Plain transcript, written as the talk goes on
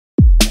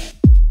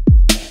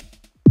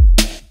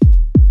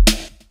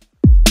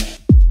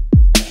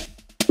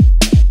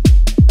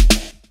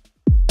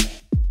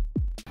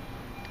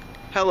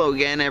Hello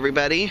again,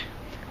 everybody.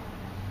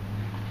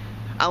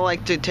 I'd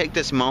like to take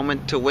this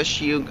moment to wish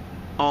you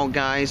all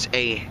guys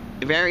a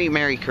very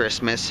Merry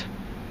Christmas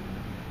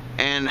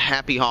and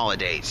Happy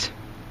Holidays.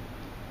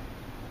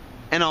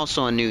 And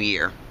also a New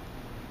Year.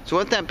 So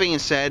with that being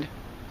said,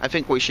 I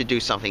think we should do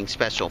something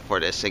special for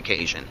this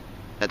occasion.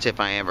 That's if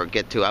I ever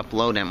get to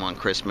upload them on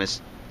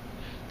Christmas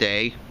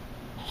Day.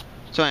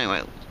 So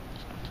anyway,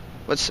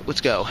 let's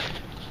go.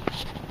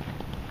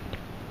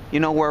 You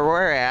know where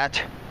we're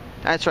at?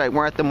 That's right,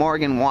 we're at the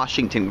Morgan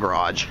Washington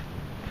Garage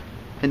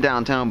in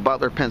downtown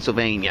Butler,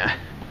 Pennsylvania.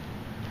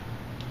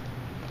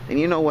 And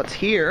you know what's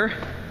here?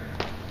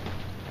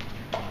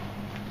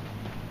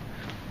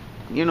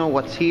 You know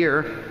what's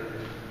here?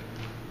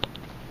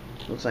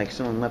 Looks like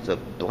someone left a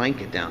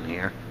blanket down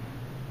here.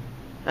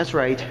 That's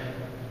right.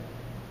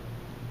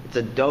 It's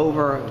a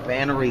Dover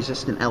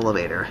vandal-resistant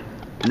elevator.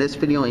 In this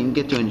video, you can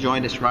get to enjoy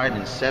this ride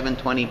in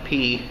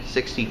 720p,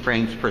 60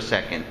 frames per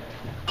second.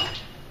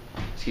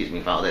 Excuse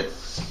me, Father.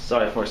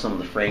 Sorry for some of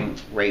the frame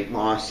rate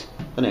loss.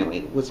 But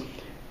anyway,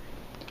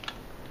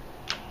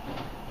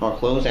 our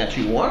clothes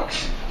actually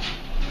works.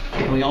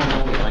 We all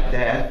know we like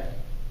that.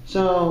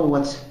 So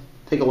let's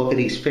take a look at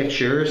these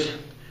fixtures.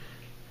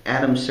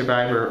 Adam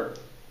Survivor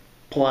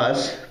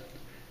Plus.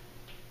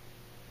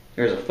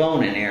 There's a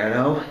phone in there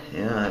though.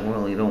 Yeah, I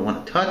really don't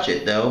want to touch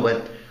it though,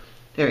 but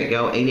there you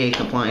go, ADA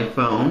compliant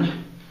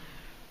phone.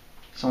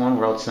 Someone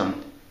wrote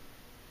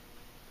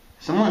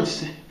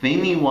someone's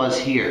Vimy was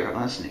here.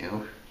 That's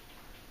new.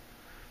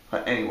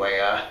 But anyway,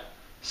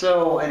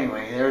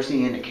 there's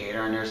the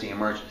indicator and there's the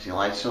emergency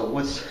light. So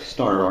let's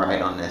start our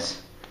ride on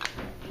this.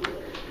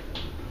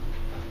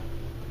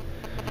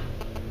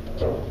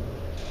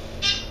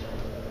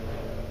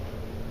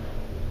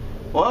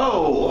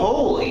 Whoa,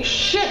 holy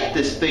shit,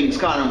 this thing's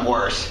gotten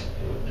worse.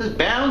 This is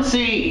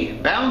bouncy,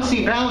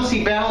 bouncy,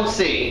 bouncy,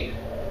 bouncy.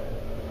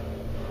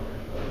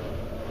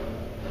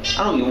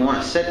 I don't even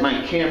want to set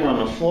my camera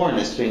on the floor in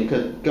this thing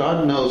because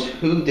God knows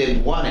who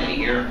did what in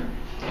here.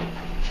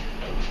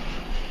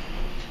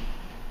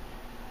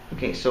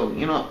 Okay, so,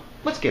 you know,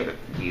 let's give a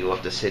view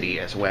of the city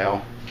as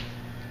well.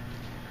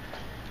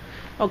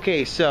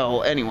 Okay,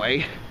 so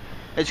anyway,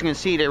 as you can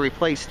see, they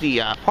replaced the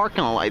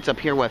parking lights up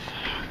here with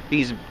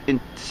these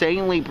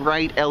insanely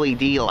bright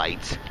LED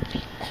lights.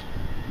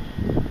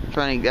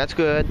 That's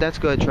good, that's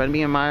good. Trying to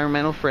be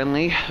environmental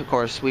friendly. Of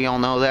course, we all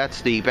know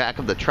that's the back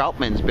of the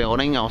Troutman's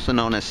building, also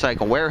known as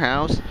Cycle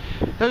Warehouse.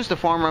 There's the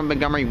former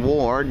Montgomery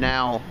Ward,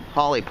 now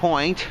Holly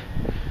Point.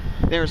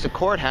 There's the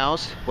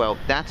courthouse. Well,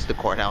 that's the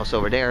courthouse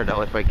over there,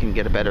 though, if I can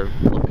get a better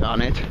look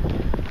on it.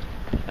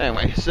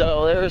 Anyway,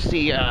 so there's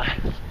the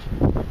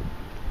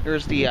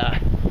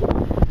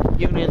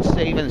Union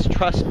Savings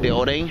Trust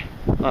building,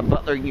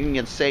 Butler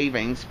Union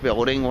Savings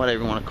building,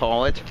 whatever you want to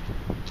call it,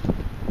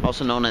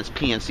 also known as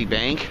PNC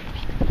Bank.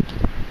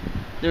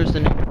 There's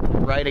the new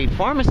Rite Aid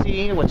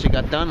Pharmacy, which it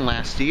got done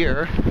last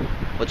year,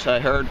 which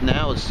I heard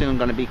now is soon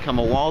going to become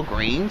a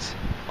Walgreens.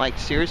 Like,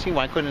 seriously,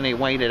 why couldn't they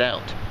wait it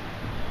out?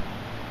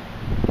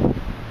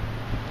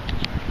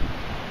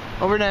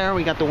 Over there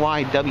we got the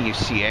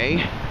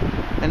YWCA,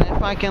 and if you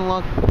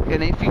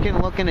can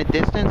look in the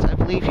distance, I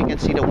believe you can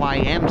see the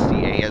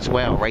YMCA as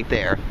well, right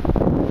there.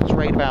 It's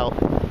right about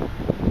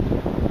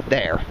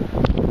there.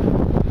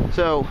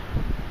 So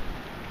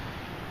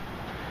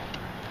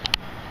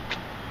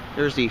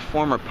there's the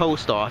former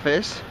post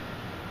office,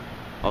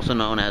 also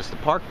known as the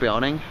Park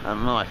Building. I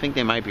don't know, I think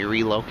they might be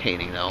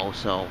relocating though,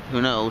 so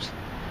who knows.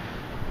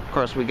 Of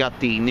course, we got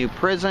the new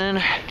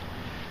prison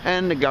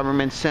and the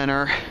government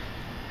center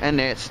and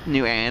its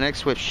new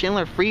annex with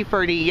Schindler Free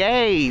for the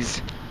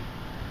yays.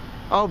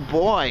 Oh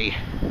boy.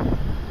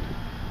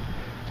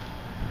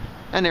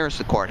 And there's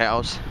the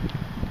courthouse.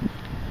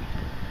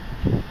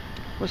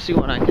 Let's see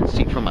what I can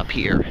see from up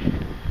here.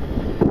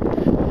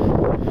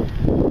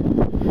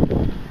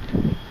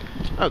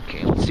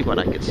 Okay, let's see what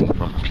I can see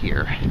from up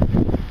here.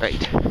 Right.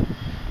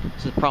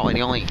 This is probably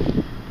the only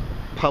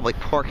public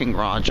parking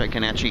garage I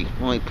can actually,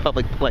 only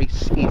public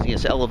place,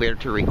 easiest elevator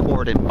to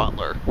record in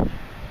Butler.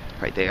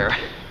 Right there.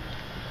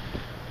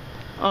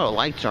 Oh,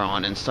 lights are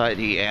on inside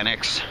the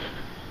annex.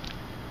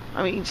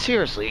 I mean,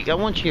 seriously, I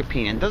want your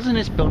opinion. Doesn't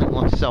this building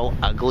look so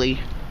ugly?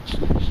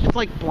 It's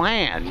like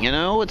bland, you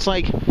know? It's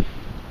like...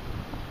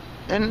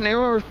 And they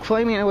were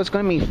claiming it was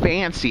going to be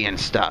fancy and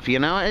stuff, you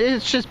know?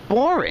 It's just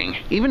boring.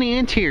 Even the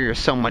interior is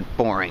somewhat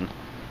boring.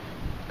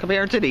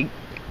 Compared to the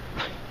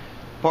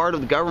part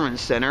of the government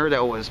center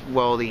that was,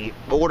 well, the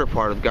older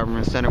part of the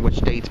government center, which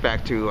dates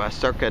back to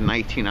circa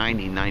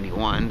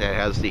 1990-91, that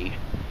has the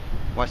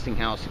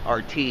Westinghouse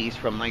RTs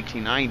from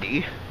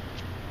 1990.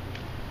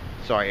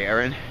 Sorry,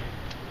 Aaron.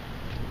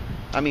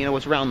 I mean, it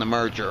was around the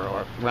merger,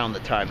 or around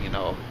the time, you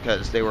know,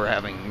 because they were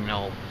having, you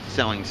know,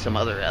 selling some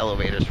other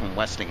elevators from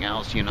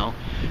Westinghouse, you know,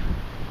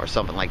 or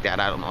something like that.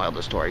 I don't know how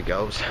the story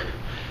goes.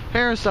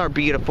 Here's our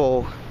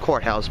beautiful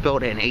courthouse,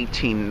 built in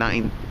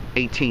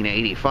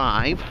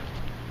 1885.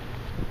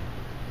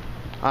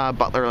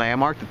 Butler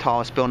Landmark, the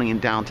tallest building in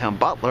downtown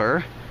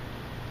Butler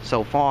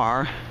so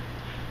far,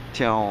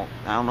 till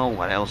I don't know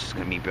what else is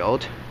going to be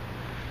built.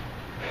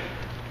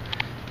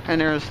 And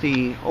there's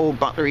the old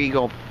Butler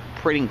Eagle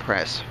printing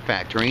press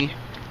factory.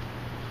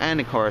 And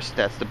of course,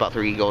 that's the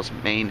Butler Eagle's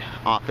main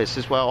office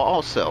as well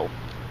also.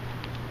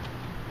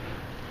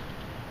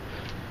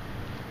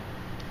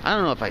 I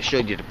don't know if I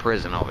showed you the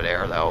prison over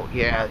there though.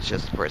 Yeah, it's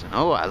just the prison.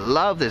 Oh, I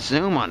love the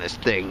zoom on this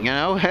thing, you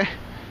know?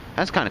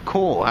 That's kind of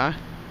cool, huh?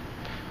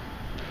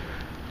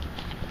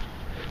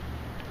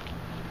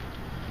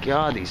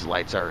 God, these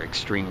lights are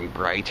extremely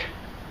bright.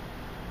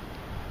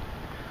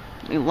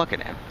 I mean, look at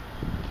them.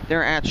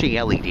 They're actually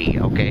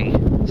LED, okay?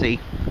 See?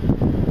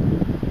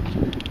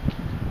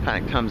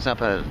 Kind of comes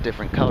up a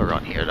different color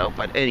on here, though.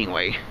 But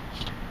anyway.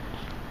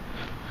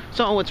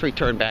 So let's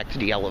return back to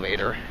the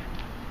elevator.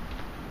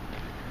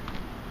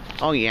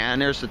 Oh, yeah,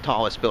 and there's the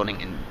tallest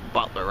building in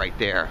Butler right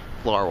there,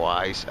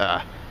 floor-wise.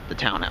 The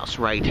townhouse,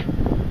 right?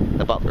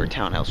 The Butler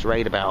townhouse,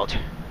 right about...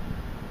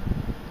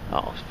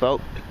 Oh,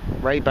 folks,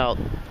 right about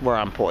where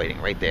I'm pointing,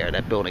 right there.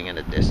 That building in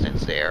the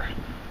distance there,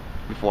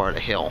 before the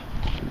hill.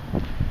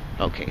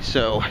 Okay,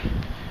 so,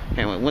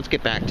 anyway, let's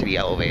get back to the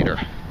elevator.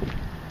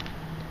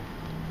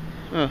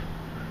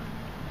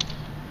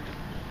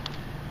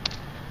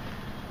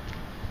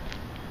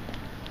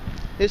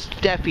 This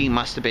definitely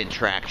must have been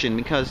traction,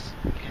 because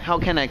how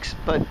can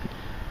but,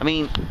 I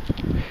mean,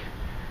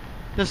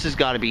 this has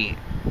got to be,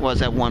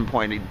 was at one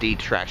point indeed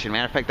traction.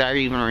 Matter of fact, I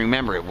even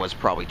remember it was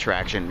probably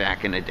traction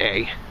back in the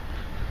day.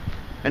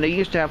 And they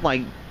used to have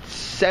like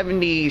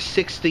 70s,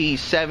 60s,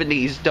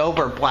 70s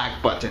Dover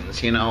black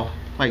buttons, you know?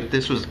 Like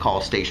this was the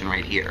call station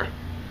right here.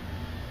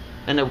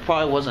 And there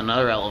probably was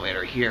another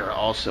elevator here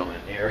also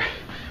in there,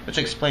 which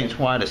explains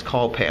why this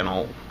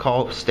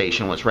call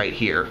station was right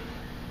here.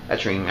 I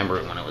actually remember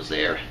it when I was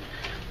there.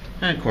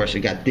 And of course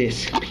we got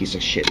this piece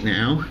of shit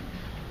now.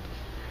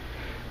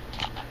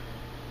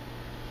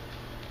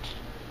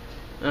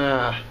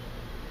 I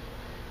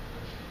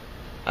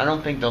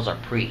don't think those are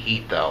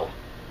preheat though.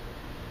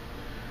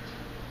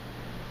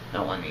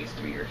 That one needs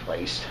to be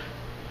replaced.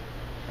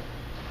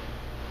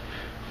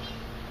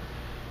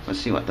 Let's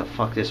see what the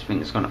fuck this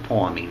thing is gonna pull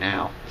on me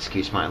now.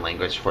 Excuse my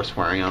language for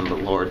swearing on the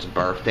Lord's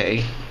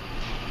birthday.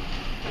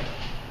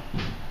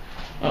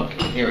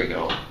 Okay, here we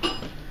go.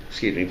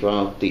 Excuse me,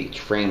 bro. The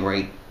frame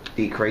rate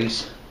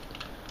decrease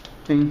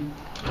thing.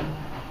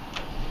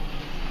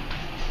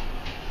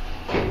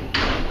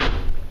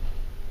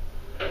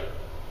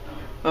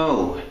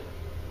 Oh.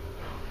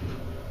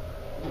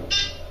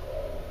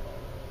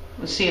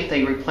 Let's see if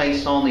they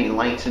replaced all the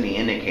lights in the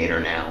indicator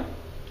now.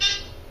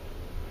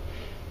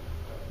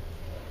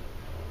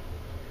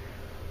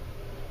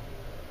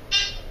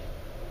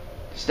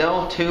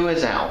 Still 2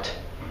 is out.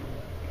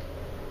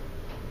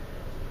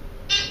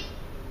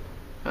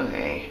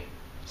 Okay.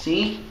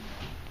 See?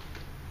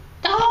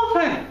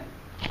 Dover!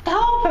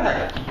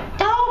 Dover!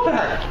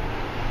 Dover!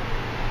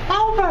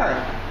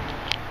 Dover!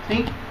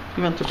 See?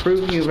 You want to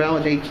prove you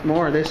validate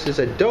more. This is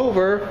a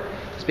Dover.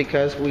 It's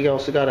because I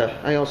also got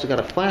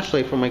a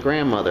flashlight from my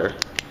grandmother.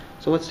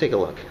 So let's take a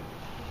look.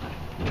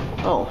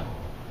 Oh.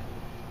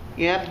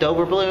 Yep,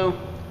 Dover blue.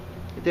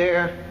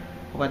 There.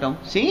 Oh, I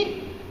don't.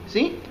 See?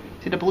 See?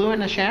 See the blue in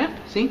the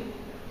shaft? See?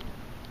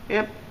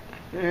 Yep.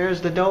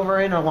 There's the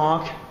Dover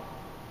interlock.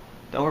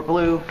 Dover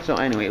blue. So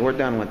anyway, we're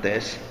done with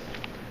this.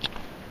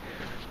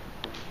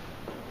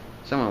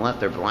 Someone left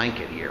their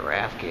blanket here, or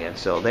Afghan.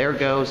 So there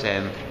goes,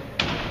 and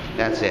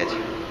that's it.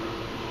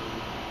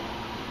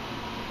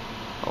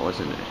 Oh,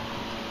 isn't it?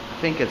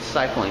 I think it's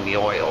cycling the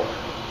oil.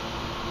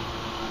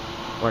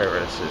 Whatever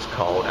this is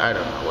called. I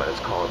don't know what it's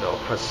called though.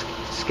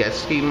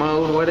 Sketsky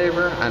mode,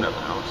 whatever. I don't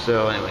know.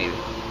 So anyway,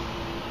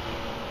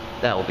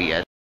 that will be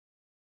it.